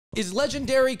Is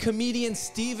legendary comedian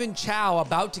Stephen Chow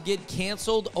about to get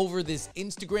canceled over this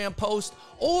Instagram post,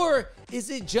 or is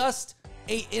it just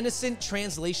an innocent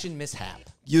translation mishap?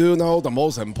 You know, the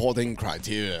most important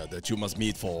criteria that you must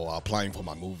meet for applying for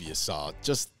my movie is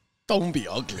just don't be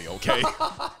ugly, okay?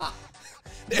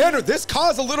 Andrew, this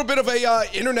caused a little bit of a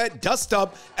internet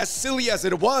dust-up, as silly as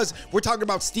it was. We're talking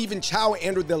about Stephen Chow,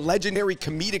 Andrew, the legendary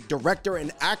comedic director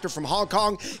and actor from Hong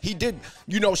Kong. He did,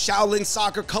 you know, Shaolin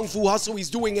Soccer, Kung Fu Hustle. He's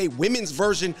doing a women's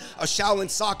version of Shaolin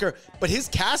Soccer, but his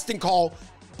casting call,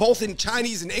 both in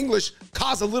Chinese and English,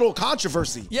 caused a little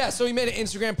controversy. Yeah, so he made an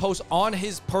Instagram post on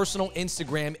his personal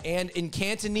Instagram, and in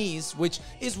Cantonese, which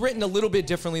is written a little bit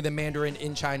differently than Mandarin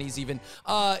in Chinese even,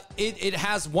 it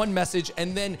has one message,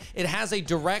 and then it has a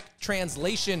direct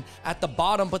translation at the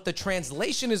bottom, but the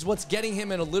translation is what's getting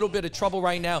him in a little bit of trouble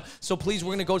right now. So please, we're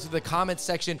going to go to the comments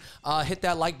section, hit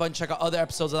that like button, check out other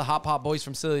episodes of the Hot Pot Boys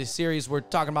from Silly series. We're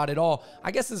talking about it all.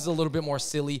 I guess this is a little bit more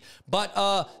silly,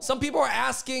 but some people are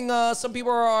asking, some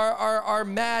people are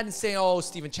mad and saying, oh,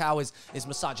 Stephen Chow is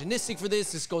misogynistic for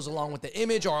this. This goes along with the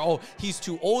image, or oh, he's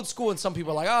too old school. And some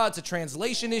people are like, oh, it's a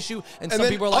translation issue. And some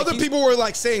people are like, other people were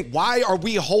like saying, why are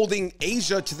we holding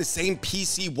Asia to the same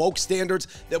PC woke standards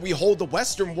that we hold the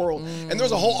Western world? And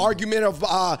there's a whole argument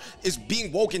of is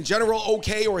being woke in general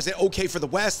okay, or is it okay for the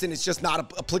West and it's just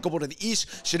not applicable to the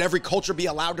East? Should every culture be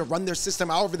allowed to run their system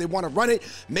however they want to run it?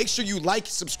 Make sure you like,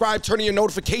 subscribe, turn on your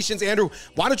notifications. Andrew,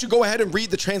 why don't you go ahead and read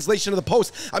the translation of the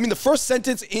post? I mean, the first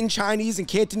sentence in Chinese and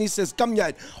Cantonese says,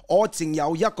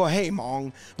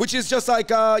 which is just like,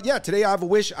 yeah, today I have a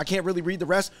wish. I can't really read the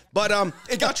rest, but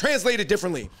it got translated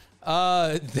differently.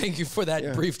 Thank you for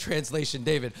that brief translation,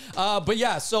 David. But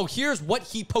yeah, so here's what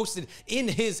he posted in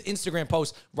his Instagram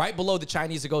post right below the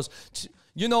Chinese. It goes,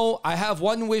 you know, I have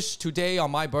one wish today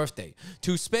on my birthday,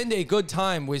 to spend a good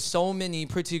time with so many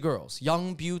pretty girls.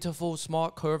 Young, beautiful,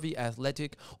 smart, curvy,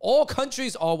 athletic. All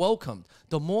countries are welcomed.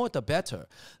 The more, the better.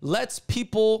 Let's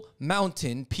people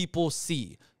mountain, people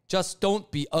see. Just don't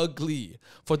be ugly.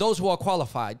 For those who are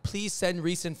qualified, please send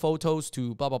recent photos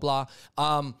to blah, blah,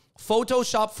 blah.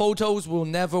 Photoshop photos will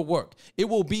never work. It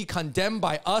will be condemned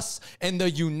by us and the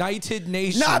United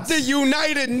Nations. Not the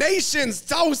United Nations.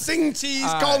 Zhao Xingqi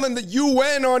is calling the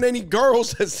UN on any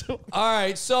girls. All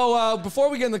right, so before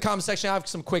we get in the comment section, I have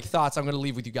some quick thoughts I'm going to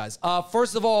leave with you guys.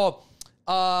 First of all,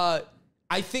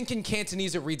 I think in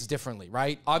Cantonese it reads differently,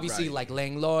 right? Obviously, like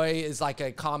lang loi is like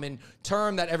a common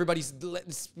term that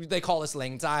they call us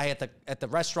lang zai at the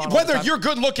restaurant. Whether you're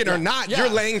good looking or not, you're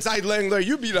lang zai, lang loi.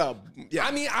 You beat up. Yeah.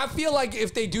 I mean, I feel like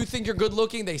if they do think you're good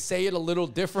looking, they say it a little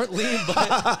differently.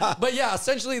 But yeah,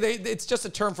 essentially, it's just a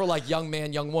term for like young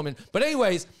man, young woman. But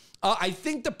anyways, I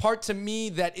think the part to me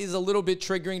that is a little bit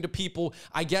triggering to people,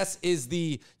 I guess, is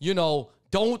the, you know,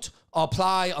 don't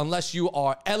apply unless you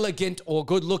are elegant or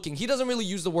good looking. He doesn't really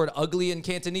use the word ugly in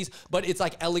Cantonese, but it's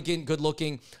like elegant, good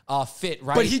looking, fit,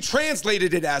 right? But he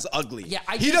translated it as ugly. Yeah,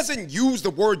 he doesn't use the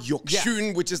word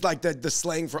yukshun, which is like the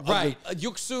slang for ugly. Right.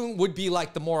 Yuksun would be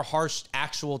like the more harsh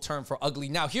actual term for ugly.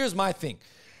 Now, here's my thing.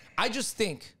 I just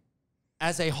think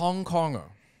as a Hong Konger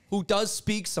who does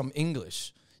speak some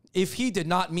English, if he did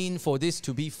not mean for this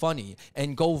to be funny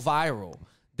and go viral,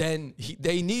 then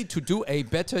they need to do a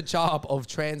better job of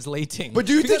translating. But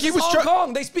do you think he was Hong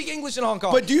Kong? They speak English in Hong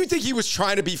Kong. But do you think he was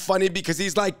trying to be funny because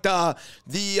he's like the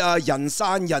yan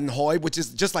san yan hoi, which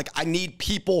is just like, I need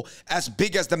people as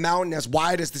big as the mountain, as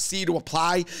wide as the sea to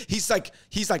apply. He's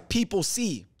like people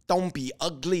see. Don't be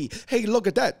ugly. Hey, look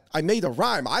at that. I made a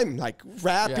rhyme. I'm like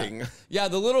rapping. Yeah,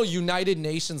 the little United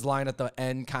Nations line at the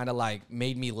end kind of like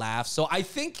made me laugh. So I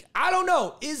think, I don't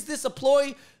know, is this a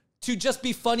ploy to just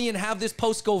be funny and have this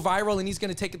post go viral, and he's going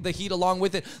to take the heat along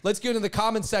with it? Let's get into the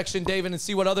comment section, David, and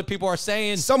see what other people are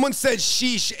saying. Someone said,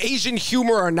 sheesh, Asian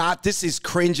humor or not, this is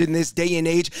cringe in this day and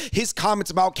age. His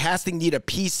comments about casting need a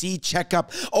PC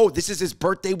checkup. Oh, this is his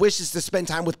birthday wishes to spend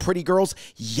time with pretty girls.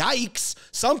 Yikes.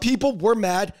 Some people were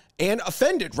mad and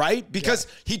offended, right? Because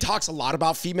he talks a lot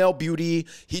about female beauty.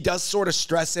 He does sort of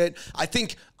stress it. I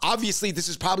think, obviously, this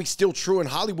is probably still true in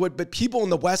Hollywood, but people in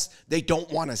the West, they don't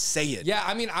want to say it. Yeah,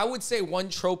 I mean, I would say one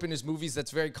trope in his movies that's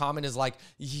very common is like,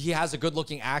 he has a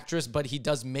good-looking actress, but he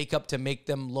does makeup to make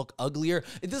them look uglier.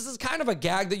 This is kind of a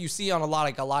gag that you see on a lot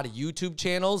of YouTube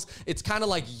channels. It's kind of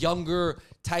like younger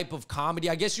type of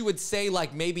comedy. I guess you would say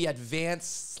like maybe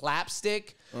advanced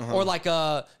slapstick, or like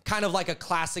a kind of like a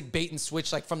classic bait and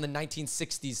switch, like from the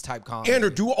 1960s type comedy. Andrew,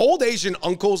 do old Asian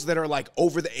uncles that are like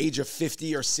over the age of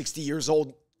 50 or 60 years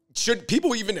old should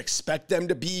people even expect them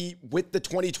to be with the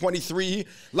 2023,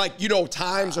 like, you know,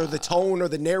 times or the tone or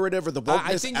the narrative or the wokeness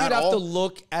I think you'd have to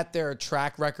look at their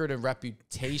track record and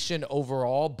reputation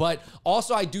overall. But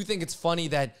also, I do think it's funny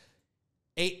that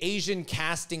a Asian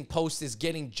casting post is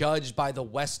getting judged by the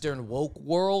Western woke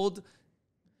world.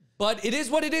 But it is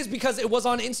what it is because it was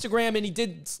on Instagram and he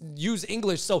did use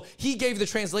English. So he gave the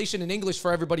translation in English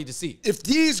for everybody to see. If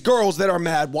these girls that are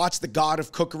mad watch the God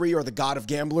of Cookery or the God of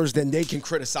Gamblers, then they can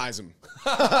criticize him.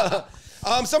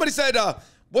 Somebody said,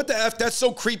 what the F? That's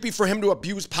so creepy for him to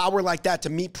abuse power like that to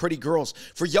meet pretty girls.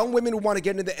 For young women who want to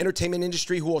get into the entertainment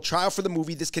industry who will try out for the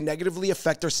movie, this can negatively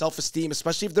affect their self-esteem,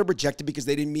 especially if they're rejected because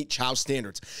they didn't meet Chow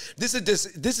standards. This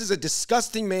is a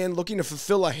disgusting man looking to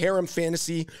fulfill a harem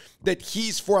fantasy that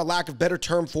he's, for a lack of better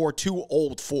term, too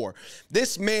old for.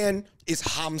 This man is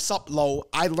ham sup lo.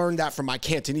 I learned that from my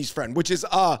Cantonese friend, which is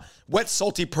wet,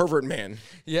 salty pervert man.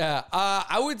 Yeah,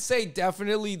 I would say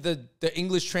definitely the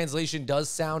English translation does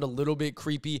sound a little bit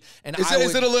creepy. And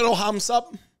is it a little ham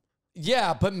sup?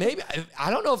 Yeah, but maybe, I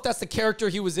don't know if that's the character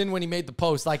he was in when he made the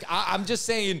post. Like, I'm just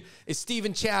saying it's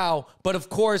Stephen Chow, but of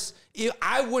course,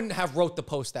 I wouldn't have wrote the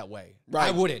post that way. Right.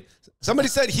 I wouldn't. Somebody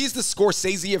said he's the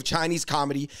Scorsese of Chinese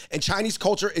comedy, and Chinese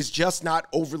culture is just not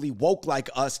overly woke like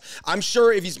us. I'm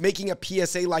sure if he's making a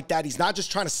PSA like that, he's not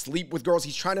just trying to sleep with girls.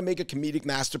 He's trying to make a comedic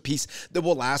masterpiece that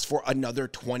will last for another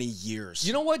 20 years.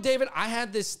 You know what, David? I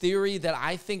had this theory that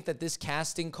I think that this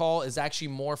casting call is actually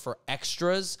more for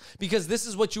extras, because this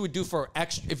is what you would do for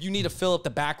extra. If you need to fill up the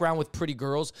background with pretty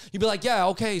girls, you'd be like, yeah,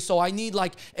 okay, so I need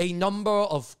like a number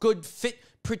of good fit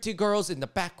pretty girls in the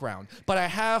background, but I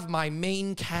have my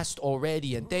main cast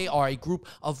already, and they are a group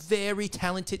of very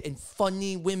talented and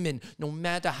funny women, no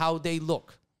matter how they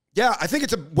look. Yeah, I think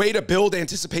it's a way to build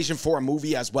anticipation for a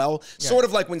movie as well. Yeah. Sort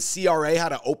of like when CRA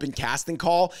had an open casting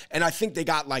call, and I think they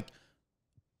got like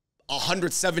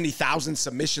 170,000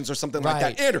 submissions or something like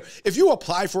that. Andrew, if you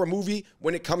apply for a movie,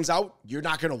 when it comes out, you're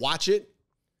not going to watch it?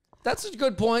 That's a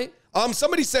good point.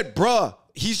 Somebody said, bruh,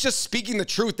 he's just speaking the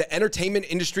truth. The entertainment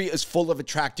industry is full of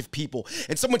attractive people.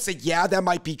 And someone said, yeah, that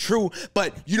might be true.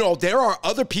 But, you know, there are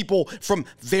other people from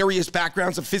various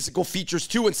backgrounds and physical features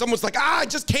too. And someone's like, I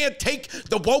just can't take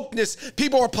the wokeness.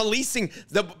 People are policing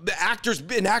the actors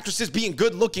and actresses being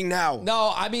good looking now.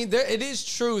 No, I mean, it is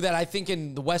true that I think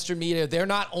in the Western media, they're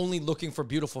not only looking for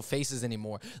beautiful faces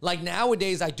anymore. Like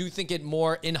nowadays, I do think it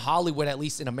more in Hollywood, at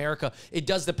least in America, it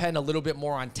does depend a little bit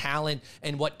more on talent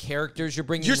and what characters you're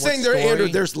bringing. You're saying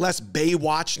there's less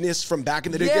Baywatchness from back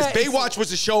in the day? Because Baywatch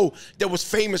was a show that was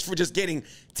famous for just getting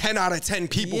 10 out of 10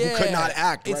 people who could not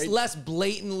act, right? It's less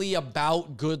blatantly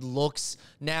about good looks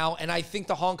now, and I think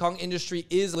the Hong Kong industry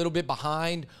is a little bit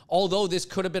behind, although this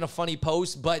could have been a funny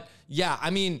post. But yeah, I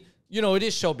mean, you know, it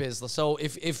is showbiz. So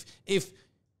if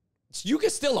you can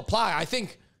still apply, I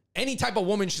think any type of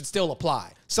woman should still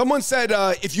apply. Someone said,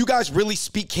 if you guys really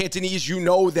speak Cantonese, you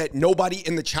know that nobody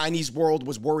in the Chinese world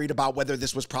was worried about whether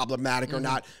this was problematic or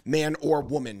not, man or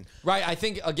woman. Right. I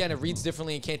think, again, it reads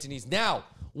differently in Cantonese. Now,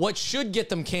 what should get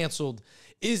them canceled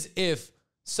is if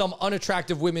some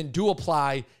unattractive women do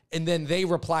apply and then they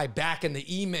reply back in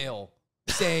the email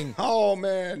saying, oh,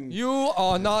 man, you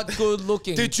are not good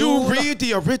looking. Did you read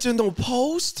the original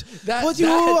post? But you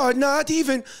are not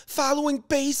even following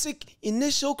basic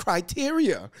initial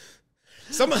criteria.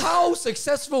 How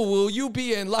successful will you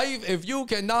be in life if you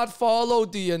cannot follow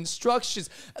the instructions?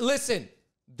 Listen,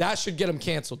 that should get him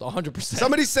canceled 100%.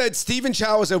 Somebody said Stephen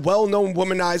Chow is a well-known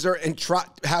womanizer and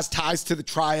has ties to the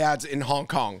triads in Hong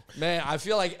Kong. Man, I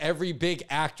feel like every big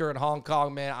actor in Hong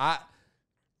Kong, man,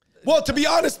 well, to be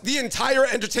honest, the entire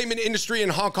entertainment industry in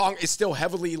Hong Kong is still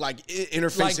heavily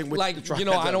interfacing with the triad. You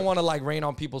know, I don't want to rain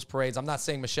on people's parades. I'm not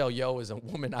saying Michelle Yeoh is a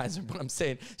womanizer, but I'm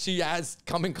saying she has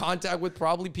come in contact with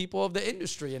probably people of the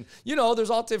industry. And, you know,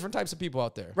 there's all different types of people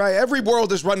out there. Right. Every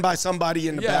world is run by somebody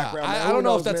in the background. I don't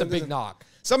know if that's a big knock.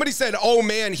 Somebody said, oh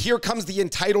man, here comes the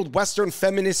entitled Western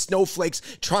feminist snowflakes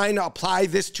trying to apply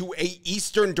this to a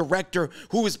Eastern director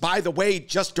who is, by the way,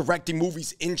 just directing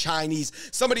movies in Chinese.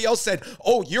 Somebody else said,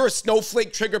 oh, you're a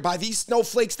snowflake triggered by these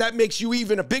snowflakes. That makes you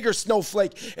even a bigger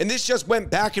snowflake. And this just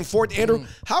went back and forth. Andrew,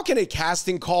 how can a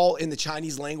casting call in the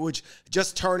Chinese language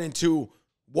just turn into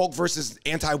woke versus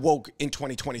anti-woke in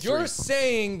 2023? You're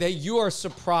saying that you are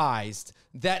surprised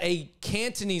that a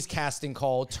Cantonese casting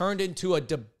call turned into a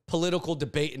political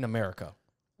debate in America.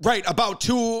 Right, about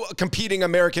two competing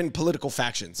American political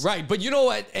factions. Right, but you know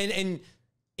what? And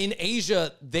in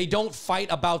Asia, they don't fight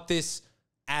about this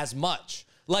as much.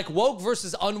 Like woke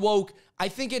versus unwoke, I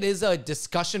think it is a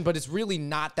discussion, but it's really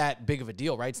not that big of a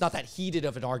deal, right? It's not that heated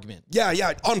of an argument.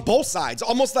 Yeah, on both sides.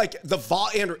 Almost like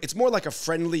and it's more like a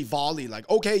friendly volley. Like,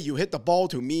 okay, you hit the ball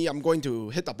to me, I'm going to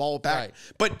hit the ball back. Right.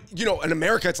 But, you know, in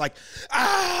America, it's like,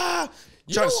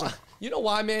 You know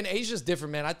why, man? Asia's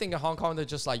different, man. I think in Hong Kong, they're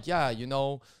just like, yeah, you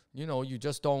know, you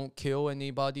just don't kill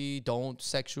anybody, don't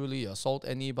sexually assault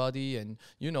anybody, and,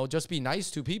 you know, just be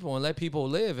nice to people and let people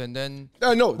live, and then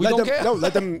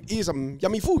let them eat some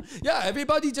yummy food. Yeah,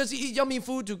 everybody just eat yummy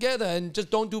food together and just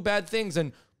don't do bad things,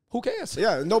 and who cares?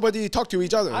 Yeah, nobody talk to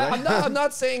each other. Right? I'm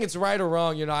not saying it's right or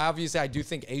wrong. You know, obviously, I do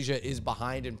think Asia is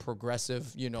behind in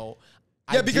progressive, you know,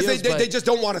 yeah, because they just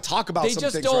don't want to talk about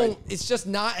some things, right? It's just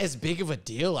not as big of a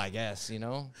deal, I guess, you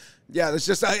know? Yeah, it's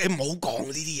just,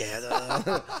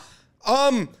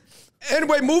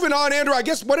 anyway, moving on, Andrew, I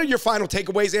guess, what are your final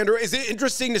takeaways, Andrew? Is it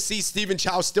interesting to see Stephen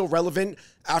Chow still relevant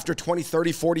after 20,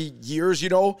 30, 40 years, you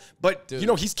know? But, dude, you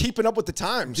know, he's keeping up with the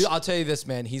times. Dude, I'll tell you this,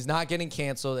 man. He's not getting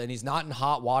canceled, and he's not in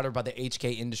hot water by the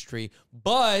HK industry.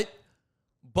 But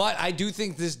I do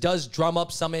think this does drum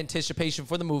up some anticipation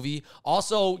for the movie.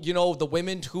 Also, you know, the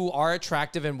women who are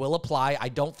attractive and will apply, I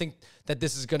don't think that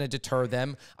this is going to deter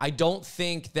them. I don't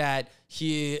think that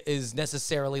he is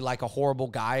necessarily like a horrible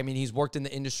guy. I mean, he's worked in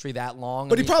the industry that long.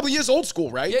 But he probably is old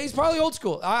school, right? Yeah, he's probably old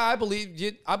school. I believe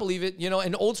it. You know,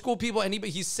 and old school people,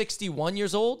 he's 61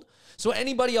 years old. So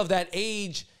anybody of that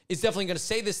age is definitely going to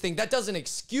say this thing. That doesn't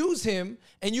excuse him,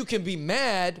 and you can be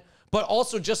mad. But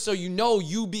also, just so you know,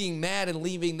 you being mad and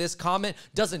leaving this comment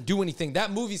doesn't do anything.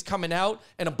 That movie's coming out,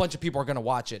 and a bunch of people are going to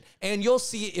watch it. And you'll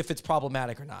see if it's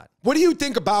problematic or not. What do you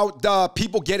think about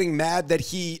people getting mad that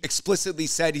he explicitly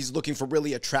said he's looking for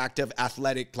really attractive,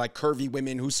 athletic, like curvy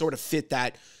women who sort of fit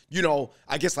that, you know,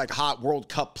 I guess like hot World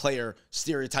Cup player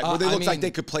stereotype, where they look like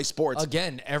they could play sports?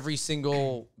 Again, every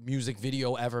single music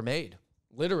video ever made.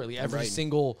 Literally, every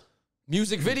single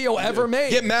music video ever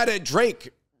made. Get mad at Drake.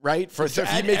 Right?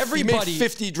 He made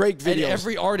 50 Drake videos. And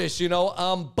every artist, you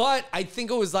know. But I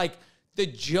think it was like the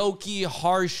jokey,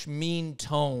 harsh, mean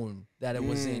tone that it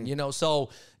was in, you know. So,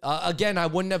 again, I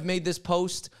wouldn't have made this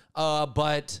post,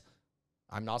 but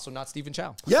I'm also not Stephen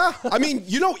Chow. Yeah. I mean,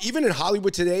 you know, even in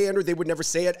Hollywood today, Andrew, they would never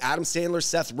say it. Adam Sandler,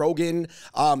 Seth Rogen,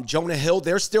 Jonah Hill,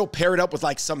 they're still paired up with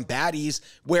like some baddies,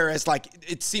 whereas like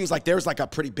it seems like there's like a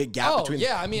pretty big gap between them.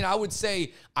 Yeah, I mean, I would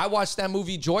say I watched that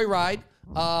movie Joyride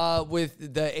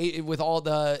with all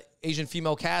the Asian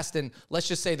female cast, and let's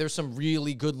just say there's some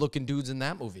really good looking dudes in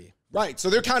that movie. Right. So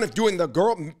they're kind of doing the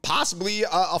girl, possibly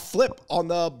a flip on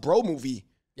the Bro movie.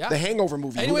 Yeah. The Hangover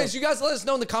movie. Anyways, you guys let us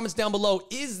know in the comments down below.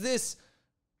 Is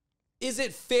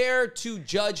it fair to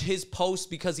judge his post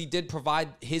because he did provide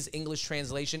his English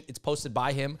translation? It's posted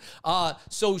by him.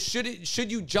 So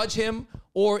should you judge him,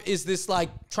 or is this like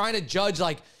trying to judge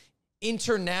like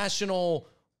international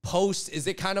posts? Is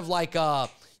it kind of like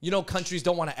you know, countries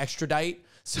don't want to extradite,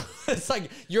 so it's like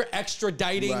you're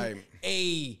extraditing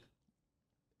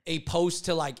a post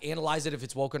to like analyze it if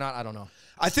it's woke or not? I don't know.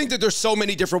 I think that there's so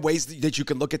many different ways that you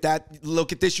can look at that.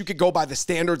 Look at this. You could go by the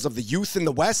standards of the youth in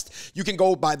the West. You can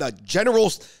go by the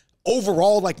general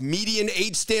overall like median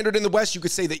age standard in the West. You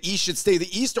could say the East should stay the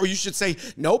East, or you should say,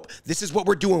 nope, this is what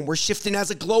we're doing. We're shifting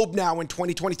as a globe now in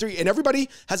 2023. And everybody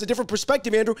has a different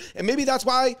perspective, Andrew. And maybe that's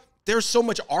why there's so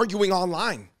much arguing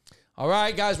online. All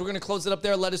right, guys, we're going to close it up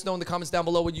there. Let us know in the comments down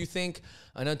below what you think.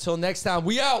 And until next time,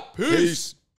 we out.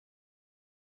 Peace.